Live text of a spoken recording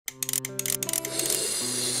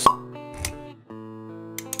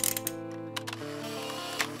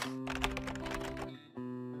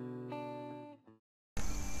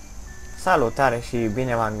Salutare și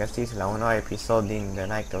bine v-am găsit la un nou episod din The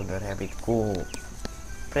Night of the Rabbit cu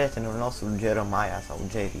prietenul nostru Jeremiah sau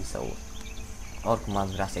Jerry sau oricum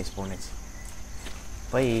ați vrea să-i spuneți.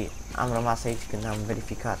 Păi am rămas aici când am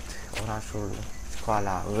verificat orașul,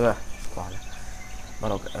 școala, mă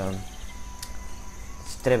rog,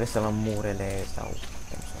 trebuie să luăm murele sau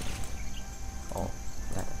cum să oh,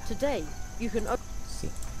 da. Today you can Si.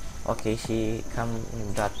 Ok, și cam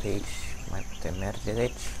dat pe aici mai putem merge,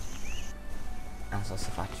 deci asta o să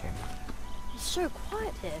facem. It's so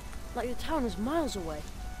quiet here, like the town is miles away.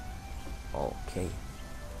 Ok.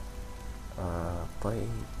 Păi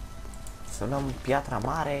să luăm piatra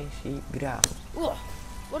mare și grea. Ugh,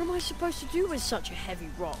 what am I supposed to do with such a heavy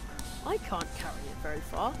rock? I can't carry it very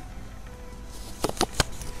far.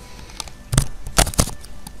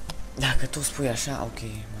 Dacă tu spui așa, ok,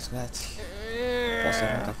 mă scuzați. Poți să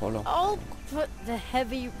arunc acolo. I'll put the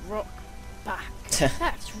heavy rock back.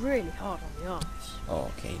 That's really hard on the arms.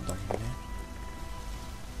 Ok, domnule.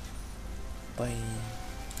 Păi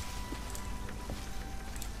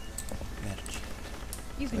mergi.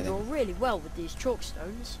 You can draw really well with these chalk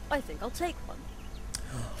stones. I think I'll take one.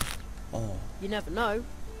 Oh, You never know.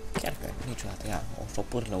 chiar că niciodată, ia, o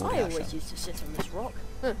pârlă I uriașă. always used to sit on this rock,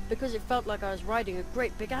 because it felt like I was riding a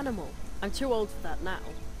great big animal. I'm too old for that now.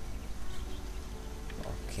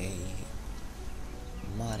 Ok.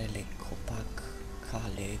 Marele copac,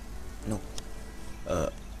 cale, nu.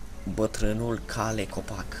 Bătrânul cale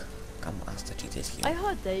copac. Cam asta citesc eu. I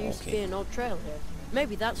heard there used to be an old trail here.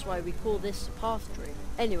 Maybe that's why we call this a path tree.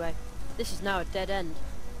 Anyway, this is now a dead end.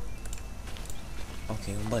 Ok,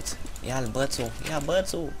 un băț. Ia-l bățul, ia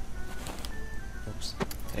bățul! Ups,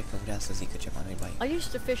 cred că vrea să zică ceva, nu-i bai. I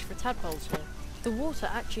used to fish for tadpoles here. The water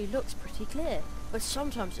actually looks pretty clear, but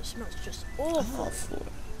sometimes it smells just awful. Awful.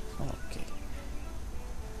 Ok.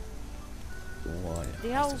 Wall.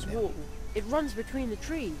 The owl's wall, it runs between the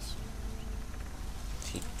trees.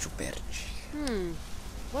 Și ciuperci.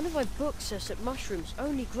 One of my books says that mushrooms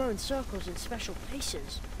only grow in circles in special places,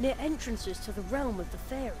 near entrances to the realm of the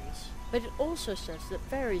fairies. But it also says that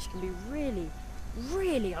fairies can be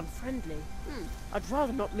really unfriendly. I'd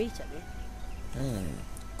rather not meet any.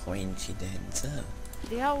 Coincidență?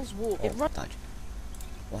 The owl's wall, it runs... Taci.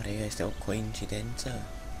 Oare este o coincidență?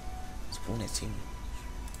 Spuneți-mi.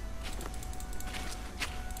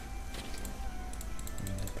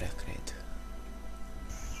 Nu prea cred.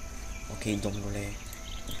 Ok, domnule.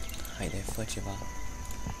 Haide, fă ceva.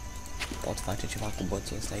 Pot face ceva cu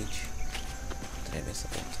bățul ăsta aici? Trebuie să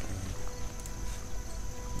pot.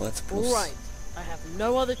 Băț plus. Right, I have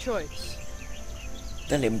no other choice.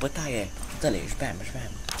 Dă-le în bătaie. Dă-le, șbeam.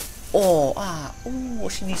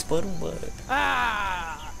 Oh, și dispărut, bă.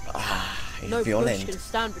 Ești No violent. bush can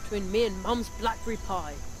stand between me and Mum's blackberry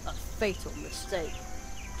pie. A fatal mistake.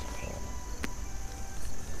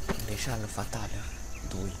 Greșeală fatală.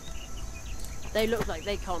 2. They look like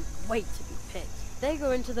they can't wait to be picked. They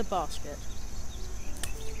go into the basket.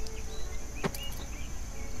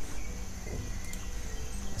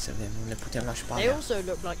 Să vedem, nu le putem lua și pe They alea. also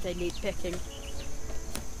look like they need picking.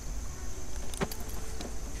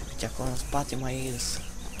 Uite, acolo în spate mai ies.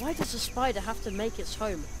 Why does a spider have to make its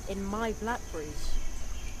home in my blackberries?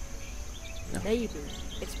 No. Maybe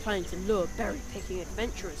it's planning to lure berry picking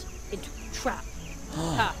adventurers into a trap.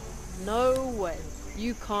 Ha! No way.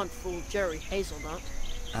 You can't fool Jerry Hazelnut.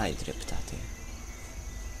 Ai dreptate.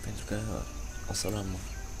 Pentru că o să luăm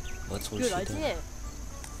bățul Good și idea.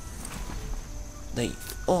 dă-i.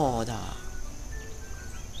 Oh, da.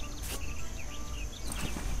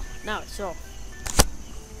 Now it's off.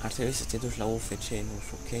 Ar trebui să te duci la UFC, nu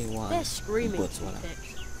știu, K1 They're screaming cu bățul to ăla. be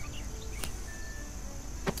picked.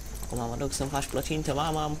 Acum mă duc să-mi faci plăcintă,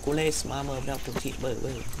 mama, am cules, mamă, vreau plăcintă, bă,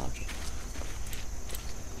 ok.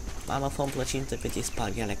 Mama, fă-mi plăcintă că ți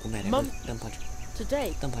spag, ia-le cu mere, bă, dă-mi pace,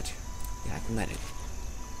 Today, dă-mi pace, ia cu mere.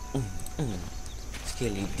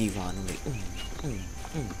 Schelii divanului,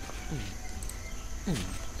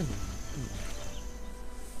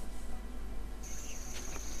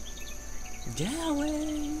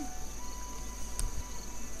 Jerry!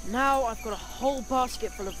 now I've got a whole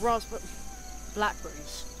basket full of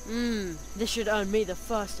blackberries. This should earn me the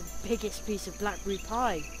first and biggest piece of blackberry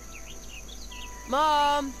pie.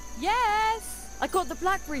 Mom, Yes? I got the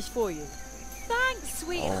blackberries for you. Thanks,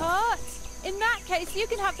 sweetheart. In that case, you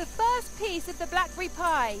can have the first piece of the blackberry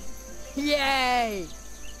pie. Yay!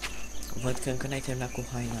 Văd că încă n-ai terminat cu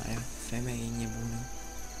haina aia, femeie nebună,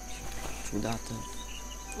 ciudată.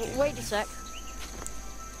 Wait a sec.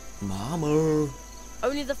 Mamă!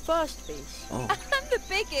 Only the first piece. Oh, And the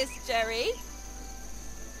biggest, Jerry.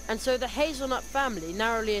 And so the Hazelnut family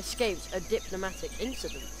narrowly escaped a diplomatic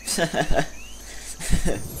incident.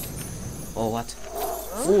 Oh, what?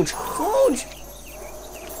 Fugi! Fugi!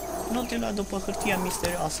 Nu te lua după hârtia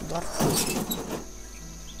misterioasă, doar fugi.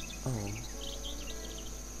 Oh.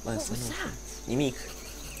 Bă, să nu... Nimic.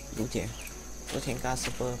 Du-te. Du-te în casă,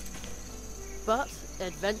 bă. But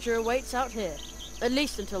adventure awaits out here, at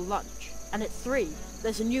least until lunch. And at 3,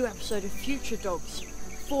 there's a new episode of Future Dogs,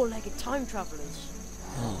 4-legged time travelers.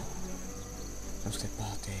 Nu se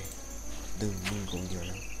poate. Dă-mi încă un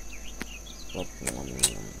ăla.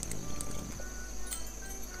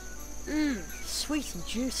 Sweet and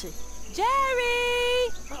juicy.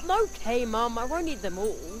 Jerry! I'm okay, Mum. I won't eat them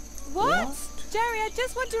all. What? Jerry, I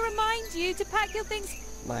just want to remind you to pack your things.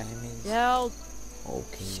 Bye, miss. Yeah, I'll...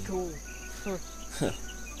 Okay. School.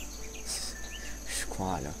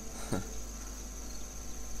 Școală.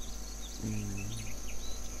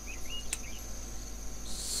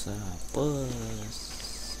 Să apăs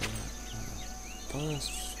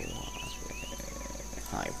soare.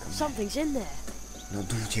 Hai, că Something's in there. nu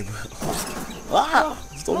duce, bă. Ah!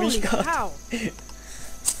 S-a Holy mișcat. cow.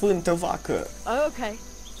 Sfântă vacă. Oh, okay.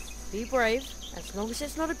 Be brave. As long as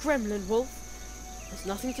it's not a gremlin wolf, there's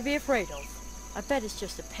nothing to be afraid of. I bet it's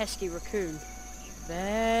just a pesky raccoon.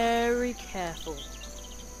 Very careful.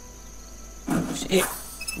 Și,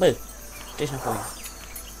 bă, treci înapoi.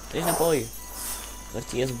 Treci înapoi.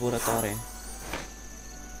 Hârtie zburătoare.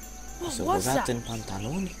 What S-a was băgat that? în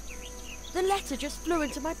pantaloni? The letter just flew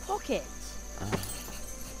into my pocket. Ah,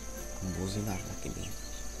 în buzunar, dacă e bine.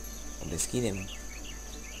 O deschidem.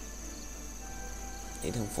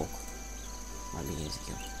 Îi dăm foc. Mai bine zic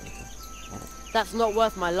eu. Adică, mă rog, That's not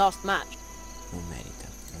worth my last match. nu merită.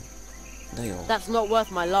 Nu. Dă eu. That's not worth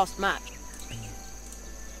my last match. Bine.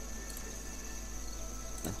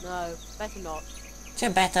 No, better not. Ce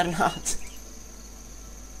better not?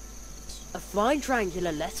 A fine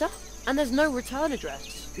triangular letter? And there's no return address.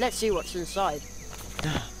 Let's see what's inside.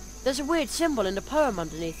 Da. There's a weird symbol in the poem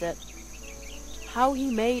underneath it. How he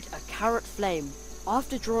made a carrot flame,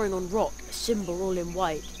 after drawing on rock a symbol all in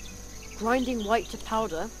white. Grinding white to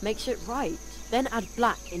powder makes it right. Then add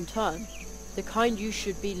black in turn, the kind you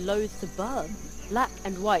should be loath to burn. Black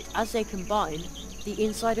and white, as they combine, the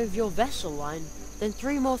inside of your vessel line. Then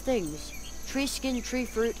 3 more things, tree skin, tree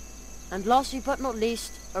fruit, and lastly but not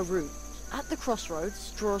least, a root. At the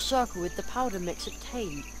crossroads, draw a circle with the powder mix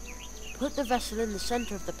obtained. Put the vessel in the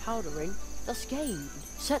center of the powdering, thus gained.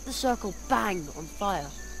 Set the circle bang on fire.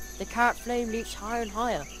 The carrot flame leaps higher and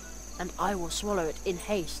higher, and I will swallow it in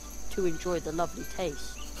haste to enjoy the lovely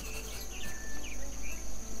taste.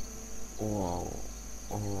 Wow.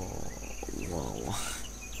 Oh, wow.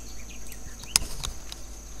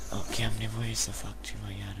 Ok, am nevoie să fac ceva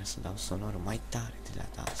iară, să dau sonorul mai tare de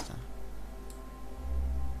data asta.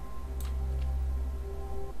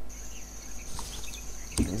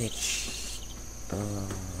 Deci...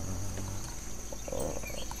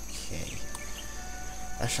 ok.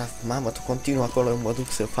 Așa, mamă, tu continuu acolo, eu mă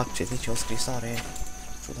duc să fac ce zice o scrisoare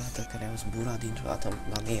ciudată care au zburat dintr-o dată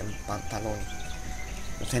la mie în pantaloni.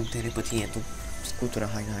 Nu te întere pe tine, tu scutură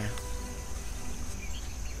haina aia.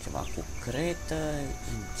 Ceva cu cretă,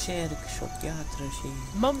 încerc și o piatră și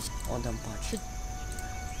Mum's o dăm pace.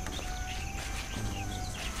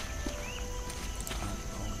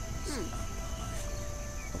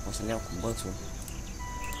 Nu pot să le iau cu bățul.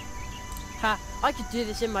 Ha! I could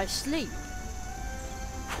do this in my sleep.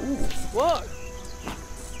 Whoa!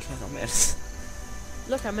 Chiar a mers.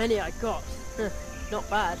 Look how many I got. Not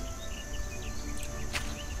bad.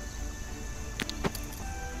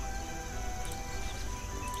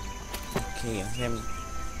 Ok, avem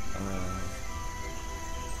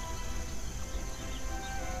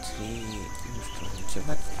 3, nu știu,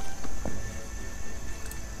 ceva.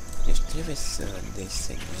 Deci trebuie să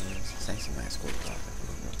desenez, stai să mai ascult toată,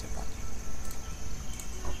 nu te poate.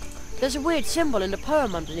 There's a weird symbol in the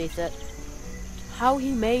poem underneath it. How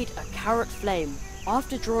he made a carrot flame,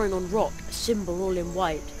 after drawing on rock a symbol all in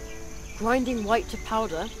white. Grinding white to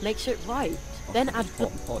powder makes it right. Then add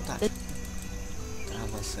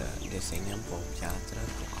Trebuie să desenăm pe o piatră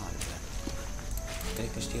cu albă. Cred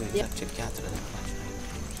că știu exact ce piatră le faci.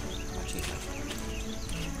 Faci aici.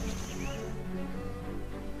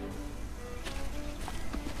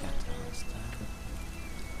 Piatra asta.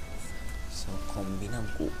 Să o combinăm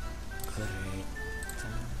cu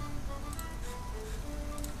creta.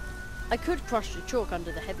 I could crush the chalk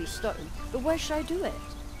under the heavy stone, but where should I do it?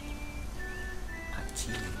 Aici.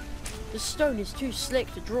 The stone is too slick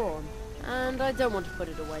to draw on, and I don't want to put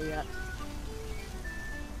it away yet.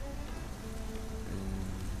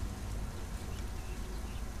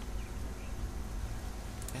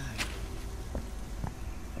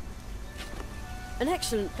 An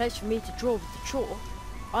excellent place for me to draw with the chalk.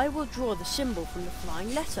 I will draw the symbol from the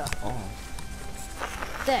flying letter. Oh.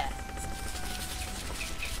 There.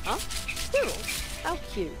 Huh? Squirrel? How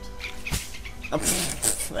cute.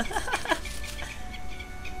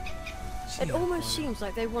 It almost seems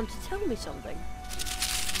like they want to tell me something.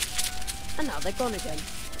 And now they're gone again.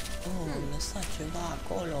 Lăsat ceva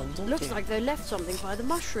acolo, du-te. Looks like they left something by the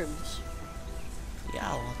mushrooms.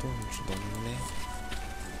 Ia-o atunci, domnule.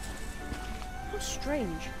 How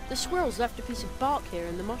strange. The squirrels left a piece of bark here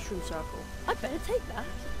in the mushroom circle. I'd better take that.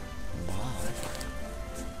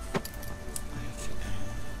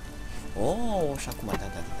 Oh, și acum, da.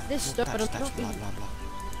 This stuff, but I'm not bla, bla, bla.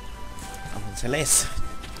 Am înțeles.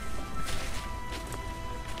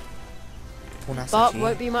 Pun asta Bark și...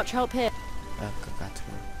 won't be much help here. Căcat,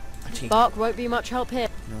 nu. Aici. Bark won't be much help here.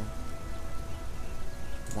 Nu.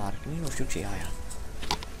 Bark, nici nu știu ce e aia.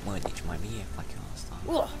 Mă, deci mai bine fac eu asta.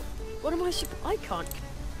 Ugh, what am I can't...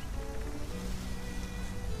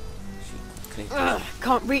 Și cred că...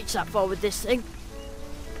 Can't reach that far with this thing.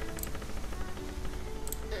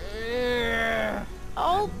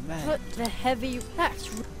 I'll put the heavy... That's...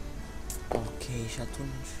 Ok, și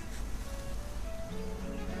atunci...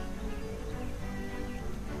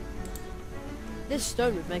 This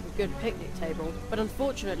stone would make a good picnic table, but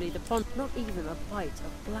unfortunately the pond... Not even a bite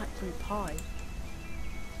of blackberry pie.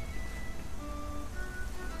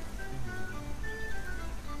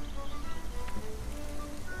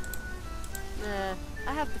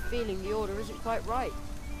 I have the feeling the order isn't quite right.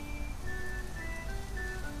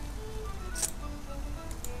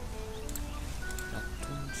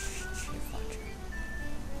 Atunci ce facem?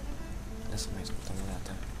 Să mai ascultăm o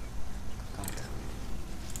dată. Canta.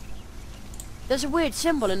 There's a weird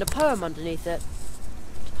symbol in the poem underneath it.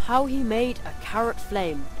 How he made a carrot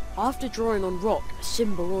flame. After drawing on rock a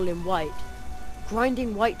symbol all in white.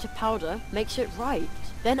 Grinding white to powder makes it right.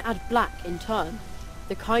 Then add black in turn.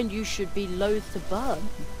 The kind you should be loath to burn.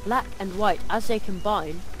 Black and white, as they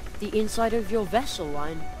combine, the inside of your vessel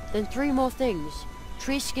line. Then 3 more things.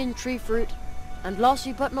 Tree skin, tree fruit, and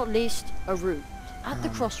lastly but not least, a root. At the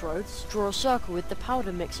crossroads, draw a circle with the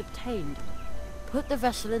powder mix obtained. Put the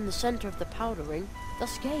vessel in the center of the powder ring,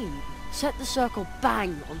 thus gained. Set the circle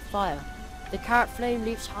bang on fire. The carrot flame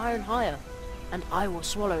leaps higher and higher, and I will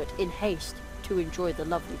swallow it in haste to enjoy the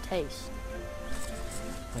lovely taste.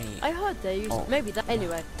 Păi... I heard they used maybe that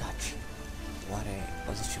anyway. Taci. Oare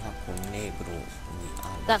o zici ceva cu negru,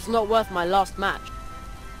 alb? That's not worth my last match.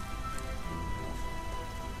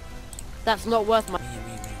 That's not worth my...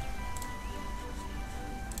 Mie.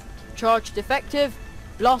 Charge defective,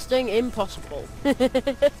 blasting impossible.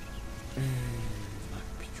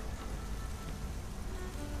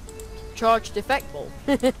 Charge defectable.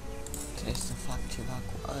 Trebuie să fac ceva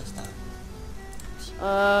cu ăsta.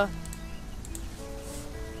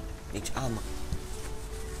 Deci am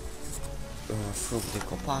fruct de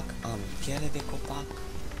copac, am piele de copac.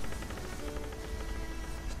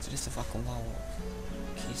 Trebuie să fac cumva o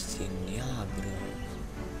chestie neagră.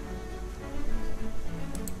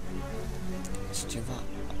 Și ceva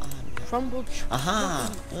Crumbled. aha,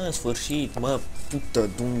 în sfârșit, mă, pută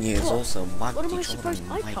Dumnezeu să bag piciorul în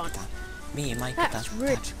maică ta. Bine, maică ta, taci.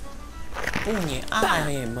 Pune,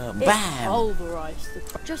 aia, mă, bam! Pulverized,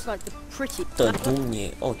 just like the pretty... Pută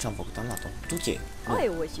Dumne, oh, ce-am făcut, am luat-o. Du-te! I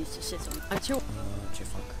always used to sit on until... Ce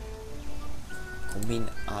fac?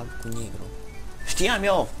 Combin alb cu negru. Știam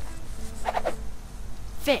eu!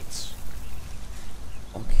 Fits.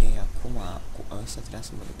 Ok, acum cu ăsta trebuia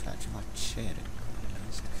să mă duc la ceva cere.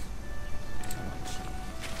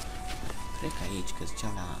 Cred că aici, că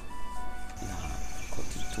zicea la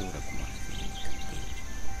cotitură, cum ar fi.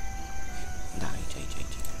 Da, aici.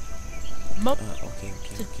 Ok.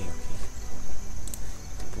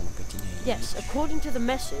 Te pun pe tine aici. Yes, according to the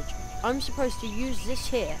message, I'm supposed to use this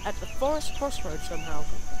here at the forest crossroads somehow.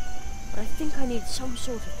 But I think I need some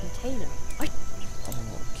sort of container.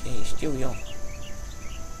 Ok, știu eu.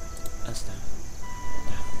 Asta.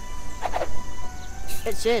 Da.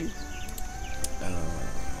 It's in.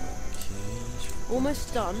 Ok.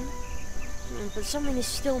 Almost done. But something is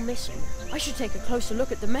still missing. I should take a closer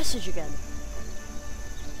look at the message again.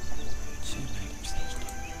 Ce mai lipsește?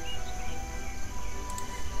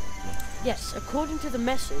 Yes, according to the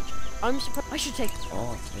message, I'm supposed... I should take...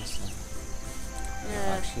 Oh, trebuie să...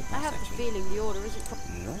 I have the feeling the order isn't...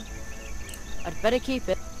 Nu? I'd better keep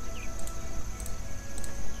it.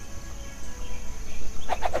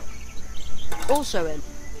 Also in.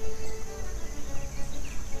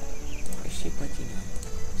 Păi și pe tine.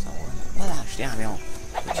 Sau ăla. Bă, da, știam eu.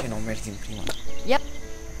 De ce nu mergi din prima? Yep.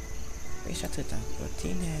 Păi și atâta. Pe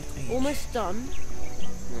tine aici. Almost done.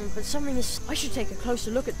 But something is... I should take a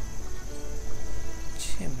closer look at...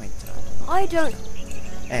 Ce mai treabă? I don't...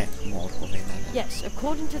 Morcovele alea. Yes,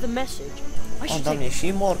 according to the message, I should Doamne, take...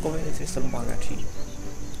 și morcovele trebuie să-l bag aici.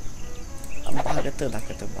 Bagă-te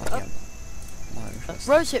dacă te bag ea. Bagă și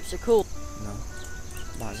asta. Rose hips are cool. Nu.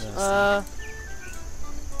 Bagă asta.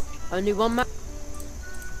 Only one map.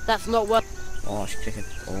 That's not what... Oh, și cred că...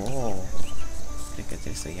 Oh. Cred că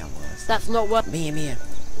trebuie să iau asta. That's not what... Mie.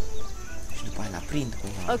 Și după aia la prind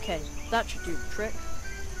cumva. Okay, that should do the trick.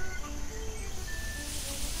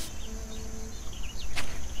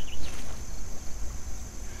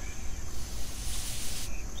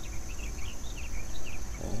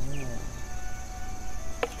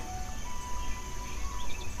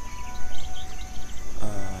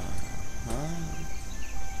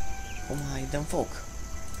 Cum hai, dăm foc.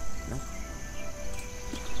 Nu?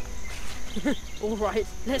 Alright,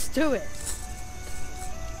 let's do it.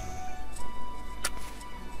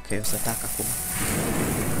 Că eu să tac acum.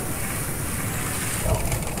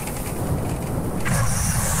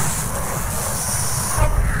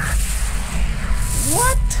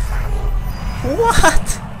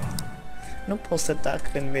 What? Nu pot să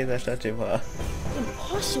tac când vezi așa ceva.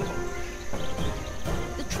 Impossible.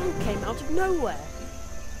 The trunk came out of nowhere.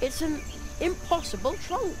 It's an impossible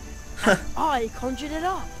trunk. I conjured it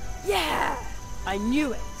up. Yeah! I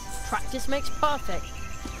knew it. Practice makes perfect.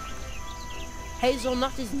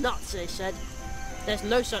 Hazelnut is nuts, they said. There's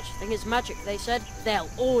no such thing as magic, they said. They'll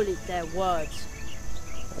all eat their words.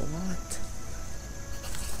 What?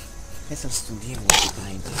 Hai să-l studiem un pic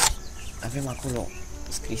înainte. Avem acolo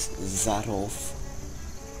scris Zarov.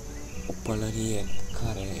 O pălărie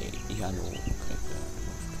care ea nu, cred că,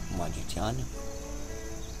 nu știu, magician.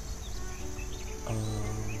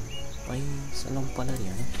 Păi să luăm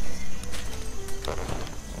pălăria, nu?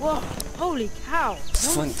 Whoa, holy cow!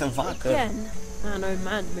 Sfântă vacă! Again? Man, oh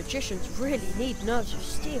man, magicians really need nerves of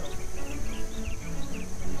steel.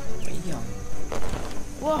 Păi ia.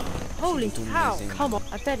 Whoa, holy cow! Come on,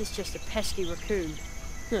 I bet it's just a pesky raccoon.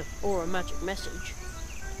 Or a magic message.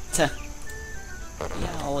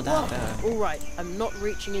 Ia odată! Alright, I'm not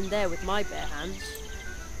reaching in there with my bare hands.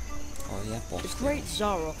 O, ia post. The great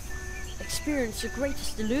Zaroff experienced the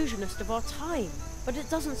greatest illusionist of our time, but it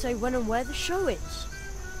doesn't say when and where the show is.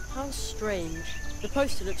 How strange. The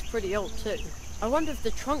poster looks pretty old too. I wonder if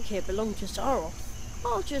the trunk here belonged to Zaroff.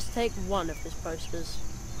 I'll just take one of his posters.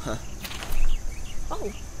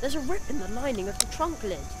 Oh, there's a rip in the lining of the trunk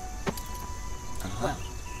lid. Well,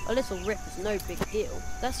 a little rip is no big deal.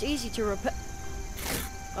 That's easy to repair.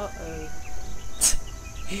 Uh-oh.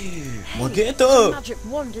 Maghetto! Magic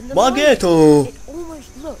wand in the Maghetto! lining. It almost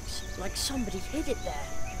looks like somebody hid it there.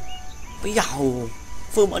 Păi iau!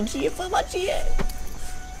 Fă magie, fă magie!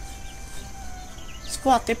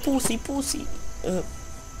 Scoate pussy!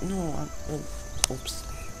 Nu, ups.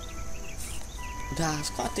 Da,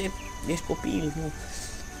 scoate, ești copil, nu.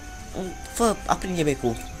 Fă, aprinde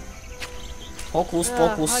becul. Hocus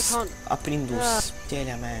pocus, aprindus,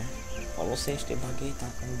 pielea mea. Folosește bagheta,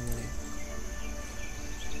 omule.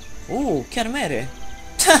 Chiar mere!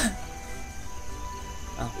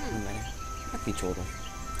 Nu mere. Fac piciorul.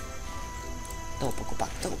 Dă-o pe copac,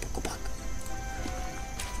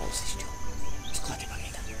 Folosește-o. Scoate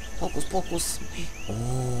bagheta. Hocus pocus.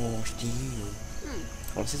 Știu.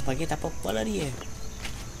 Folosesc bagheta pe pălărie.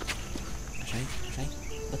 Așa-i?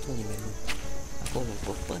 Bă-tu nivelul. Acolo,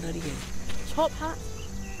 pe pălărie. Top hat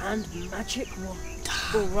and magic wand.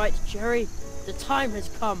 All right, Jerry. The time has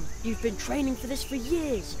come. You've been training for this for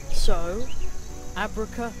years. So,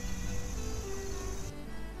 abraca.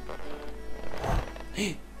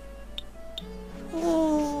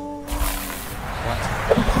 What?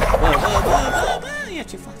 Bă, ia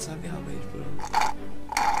ce față avea, bă, ești bă.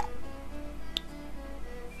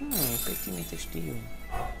 Pe tine te știu.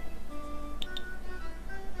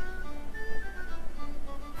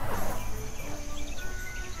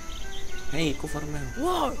 Hei, cufărul meu.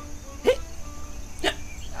 Whoa!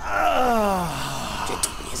 Ce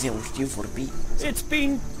Dumnezeu știu vorbi. It's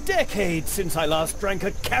been decades since I last drank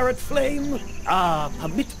a carrot flame.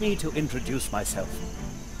 Permit me to introduce myself.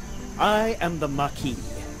 I am the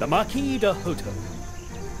Marquis de Hoto.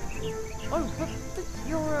 Oh, but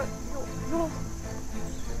you're...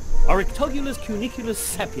 Oryctolagus cuniculus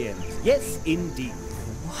sapiens. Yes, indeed.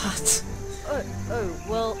 What?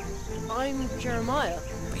 Well, I'm Jeremiah.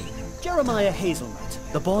 Jeremiah Hazelnut,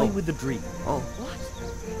 the boy with the dream. What?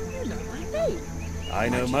 You know my name. I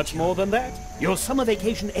know much more than that. Your summer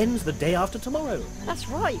vacation ends the day after tomorrow. That's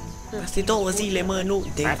right. Asta-i 2 zile, mă, nu.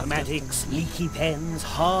 Mathematics, leaky pens,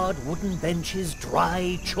 hard wooden benches,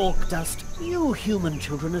 dry chalk dust. You human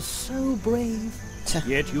children are so brave.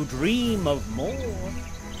 Yet you dream of more.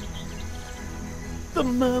 The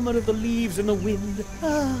murmur of the leaves in the wind.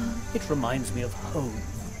 Ah, it reminds me of home.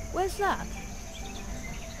 Where's that?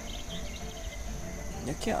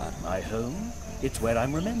 E chiar. My home? It's where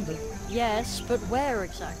I'm remembered. Yes, but where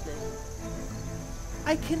exactly?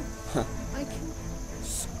 I can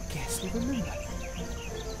scarcely remember.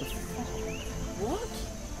 The fog. What?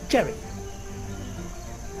 Jerry,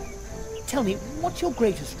 tell me, what's your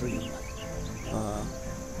greatest dream?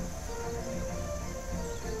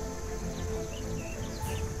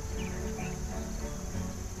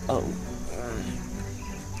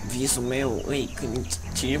 Visul meu, când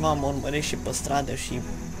cineva mă urmărește pe stradă și...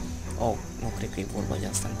 Oh, nu cred că e vorba de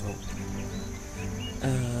asta în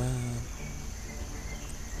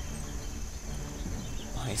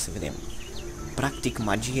hai să vedem. Practic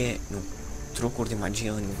magie, nu, trucuri de magie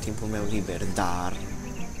în timpul meu liber, dar...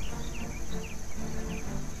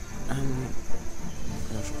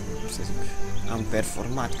 nu știu cum să zic. Am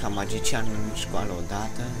performat ca magician în școală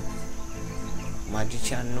odată.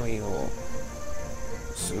 Magician nu e o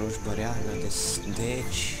slujbă reală,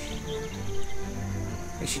 deci...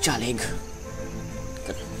 Și ce aleg?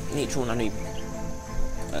 Că niciuna nu-i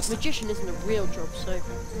asta. Magician isn't a real job, so...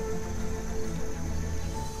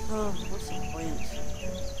 Oh, what's the point?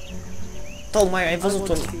 Tocmai ai văzut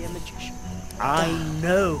un... I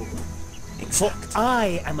know. Exact.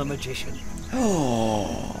 I am a magician.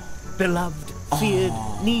 Oh. Beloved, feared,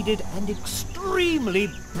 needed, and extremely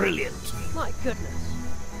brilliant. My goodness.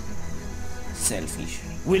 Selfish.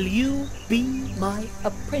 Will you be my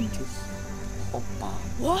apprentice? Opa.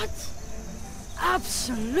 What?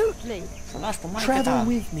 Absolutely. Să lași pe maică Travel ta.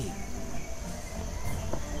 with me.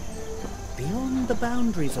 Beyond the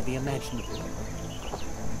boundaries of the imaginable.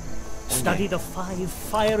 Study the 5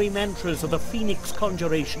 fiery mantras of the Phoenix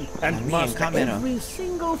Conjuration and mie în master cameră. every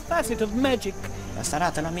single facet of magic. Asta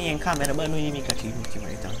arată la mine în cameră, bă, nu-i nimic ce nu știu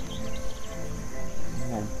mai ta.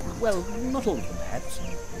 Well, not all of them, perhaps.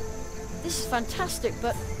 This is fantastic,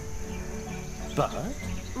 but But,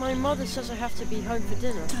 my mother says I have to be home for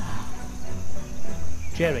dinner.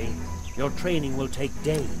 Jerry, your training will take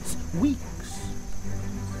days, weeks.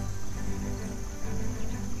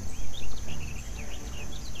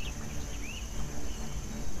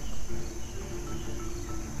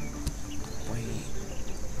 Păi...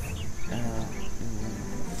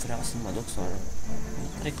 vreau să mă duc să...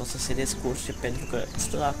 Cred că o să se descurce pentru că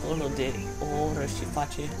stă acolo de o oră și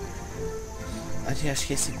face aceeași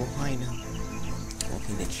chestie cu haina.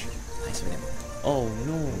 Ok, deci, hai să vedem. Oh,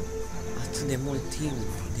 nu! Atât de mult timp,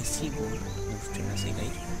 desigur. Nu știu ce vreau să zic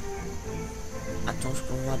aici. Atunci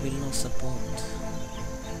probabil nu o să pot.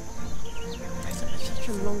 Hai să vedem. Such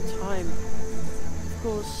a long time. Of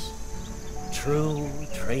course. True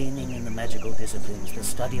training in the magical disciplines, the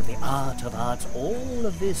study of the art of arts, all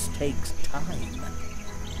of this takes time.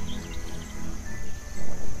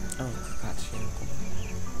 Oh, căcat și acum.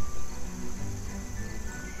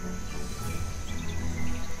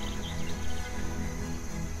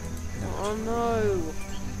 Oh no.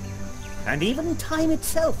 And even time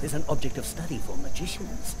itself is an object of study for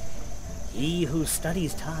magicians. He who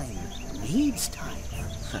studies time needs time.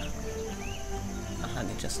 Aha,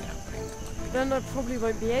 deci asta era corect. Then I probably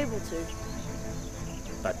won't be able to.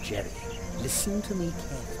 But Jerry, listen to me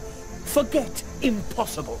carefully. Forget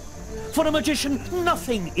impossible. For a magician,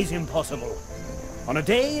 nothing is impossible. On a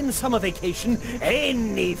day in summer vacation,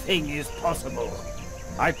 anything is possible.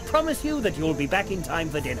 I promise you that you'll be back in time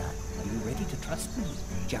for dinner. Are you ready to trust me,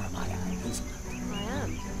 Jeremiah Hazelnut? I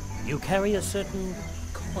am. You carry a certain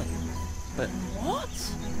coin. But What?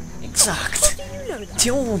 exact! How do you know that?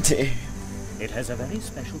 De unde? It has a very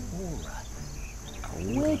special aura.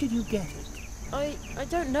 Where did you get it? I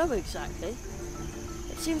don't know exactly.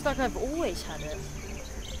 It seems like I've always had it.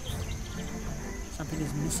 Something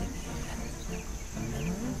is missing here. A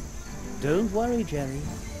memory? Don't worry, Jerry.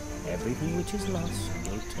 Everything which is lost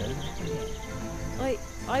will turn up again.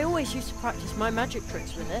 I always used to practice my magic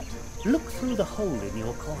tricks with it. Look through the hole in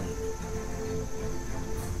your coin.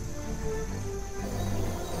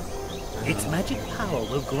 Its magic power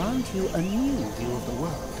will grant you a new view of the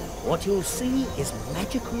world. What you'll see is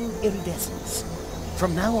magical iridescence.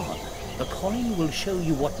 From now on, the coin will show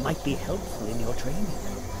you what might be helpful in your training.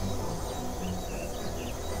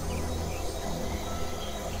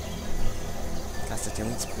 Ca să te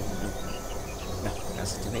uiți prin... Da, ca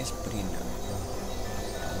să te vezi prin...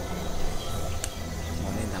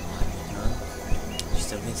 moneda magică și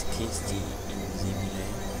să vezi chestii invizibile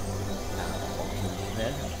la ochiul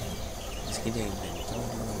liber. Deschide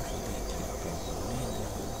inventorul și de click pe monedă.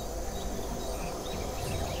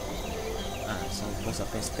 sau poți să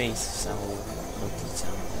pe space sau notița.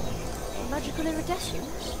 Magical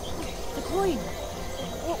iridescence? The coin!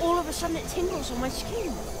 All of a sudden it tingles on my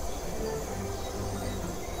skin.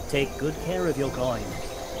 Take good care of your coin.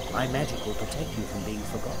 My magic will protect you from being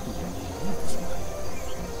forgotten when you leave this world.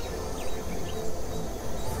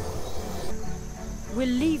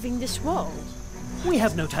 We're leaving this world? We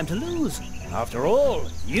have no time to lose. After all,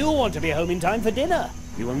 you want to be home in time for dinner.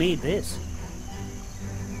 You will need this.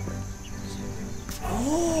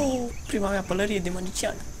 Oh, prima mea pălărie de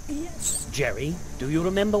magician. Yes. Jerry, do you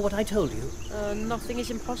remember what I told you? Nothing is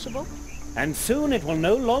impossible? And soon it will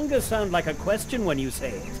no longer sound like a question when you say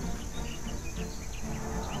it.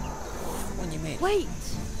 Unde mergi? Wait!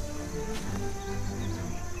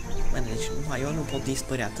 Man, deci numai eu nu pot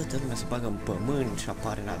dispărea, atâta lumea se bagă în pământ și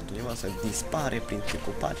apare în altundeva, să dispare printre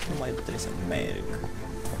copaci, numai eu trebuie să merg.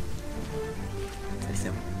 Trebuie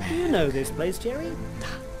să merg. You know this place, Jerry?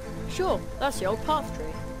 Sure, that's the old path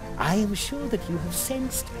tree. I am sure that you have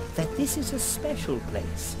sensed that this is a special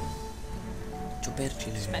place.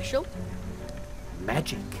 Ciupercile. Special?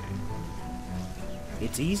 Magic.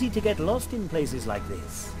 It's easy to get lost in places like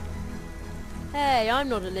this. Hey, I'm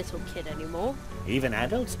not a little kid anymore. Even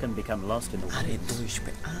adults can become lost in the Are woods.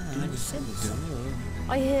 12 Do you ani. sense?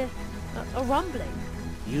 I hear a rumbling.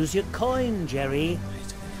 Use your coin, Jerry.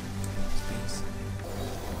 Space.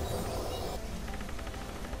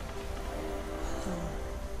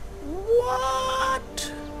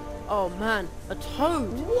 What? Oh man, a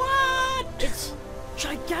toad. What? It's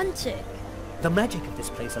gigantic. The magic of this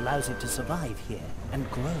place allows it to survive here and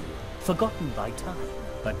grow, forgotten by time.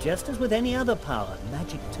 But just as with any other power,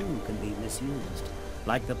 magic too can be misused,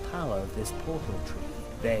 like the power of this portal tree.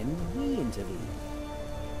 Then we intervene.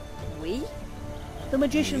 We? The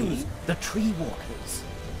magicians, the tree walkers.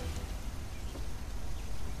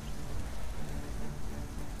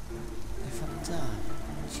 De fapt, da,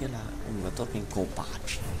 și la umblător prin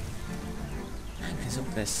copaci. Am crezut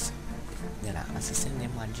că de la asistent de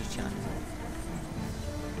magician,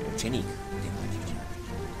 ucenic de magician.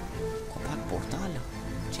 Copac portal?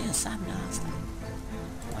 Ce înseamnă asta?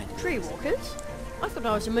 Tree walkers? I thought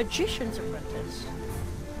I was a magician's apprentice.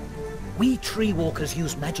 We tree walkers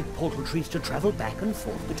use magic portal trees to travel back and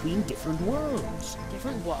forth between different worlds.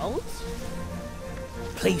 Different worlds?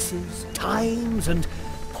 Places, times, and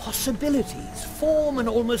possibilities form an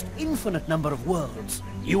almost infinite number of worlds.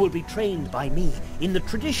 You will be trained by me in the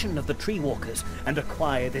tradition of the tree walkers and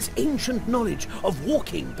acquire this ancient knowledge of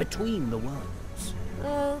walking between the worlds.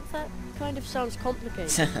 That kind of sounds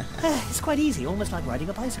complicated. It's quite easy, almost like riding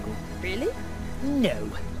a bicycle. Really? No.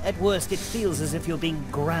 At worst, it feels as if you're being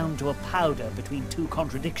ground to a powder between two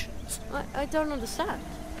contradictions. I don't understand.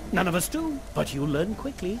 None of us do, but you'll learn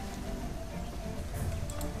quickly.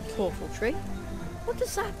 Portal tree? What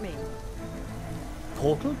does that mean?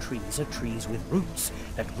 Portal trees are trees with roots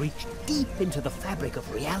that reach deep into the fabric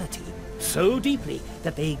of reality, so deeply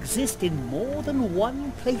that they exist in more than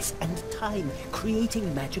one place and time,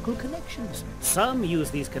 creating magical connections. Some use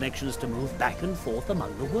these connections to move back and forth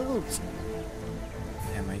among the worlds,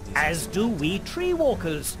 as do we tree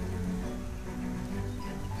walkers.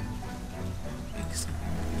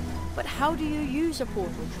 But how do you use a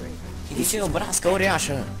portal tree? This is o brască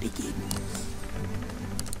uriașă. Begin.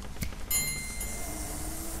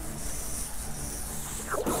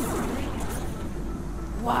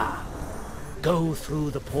 Wow. Go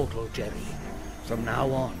through the portal, Jerry. From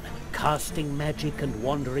now on, casting magic and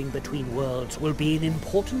wandering between worlds will be an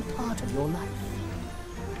important part of your life.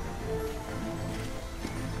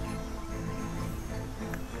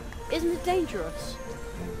 Isn't it dangerous?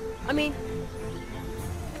 I mean...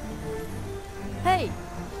 Hey!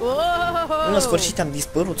 Whoa! În sfârșit am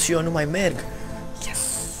dispărut și eu nu mai merg. Yes!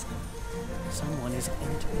 Someone is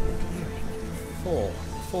entering the clearing.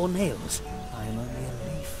 Four nails. I am only a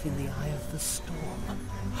leaf in the eye of the storm.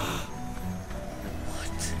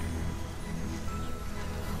 What?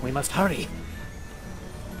 We must hurry.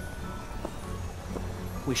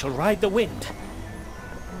 We shall ride the wind,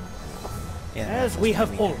 as we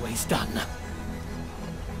have always done.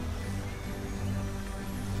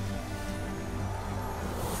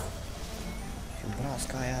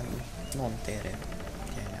 Brasca aia non-tere.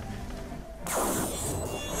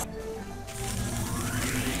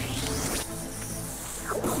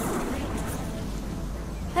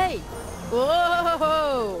 Hey!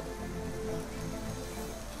 Whoa!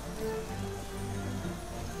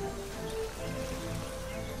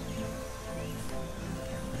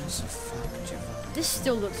 Vreau să fac ceva. This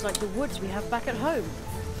still looks like the woods we have back at home.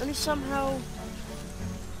 Only somehow...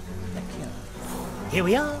 Here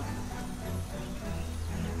we are.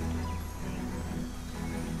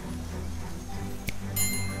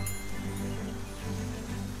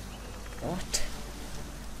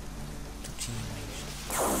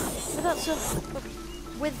 So,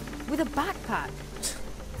 with a backpack.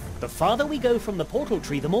 The farther we go from the portal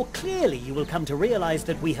tree, the more clearly you will come to realize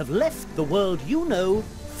that we have left the world you know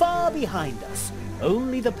far behind us.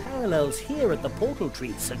 Only the parallels here at the portal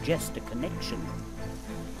tree suggest a connection.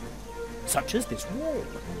 Such as this wall.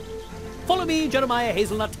 Follow me, Jeremiah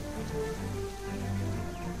Hazelnut.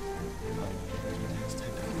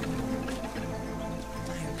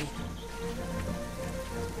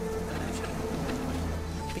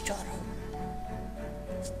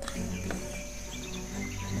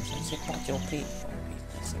 Se poate opri.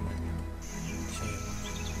 Să mă... Ce e?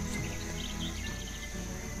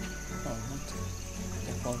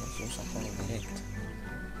 De acolo sus, acolo direct.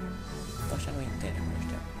 Așa nu intrem, nu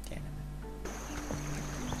știu. Ok.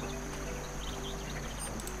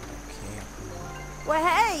 Well,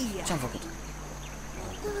 hey! Ce-am făcut?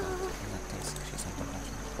 Și s-a întâmplat.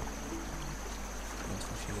 În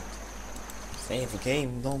sfârșit. Save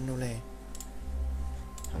game, domnule!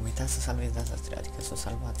 Am uitat să salvez data asta, adică s-o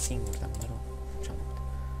salvat singur, dar mă rog, ce-am făcut.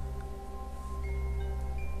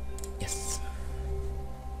 Yes!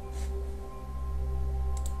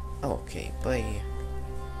 Ok, păi...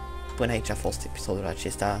 Până aici a fost episodul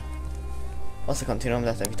acesta. O să continuăm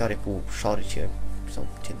data viitoare cu șorici sau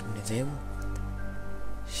ce Dumnezeu.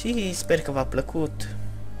 Și sper că v-a plăcut.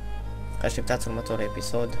 Așteptați următorul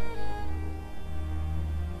episod.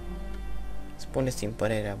 Spuneți-mi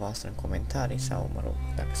părerea voastră în comentarii sau, mă rog,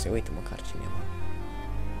 dacă se uită măcar cineva.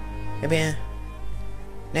 E bine,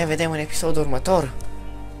 ne vedem în episodul următor.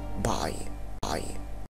 Bye! Bye!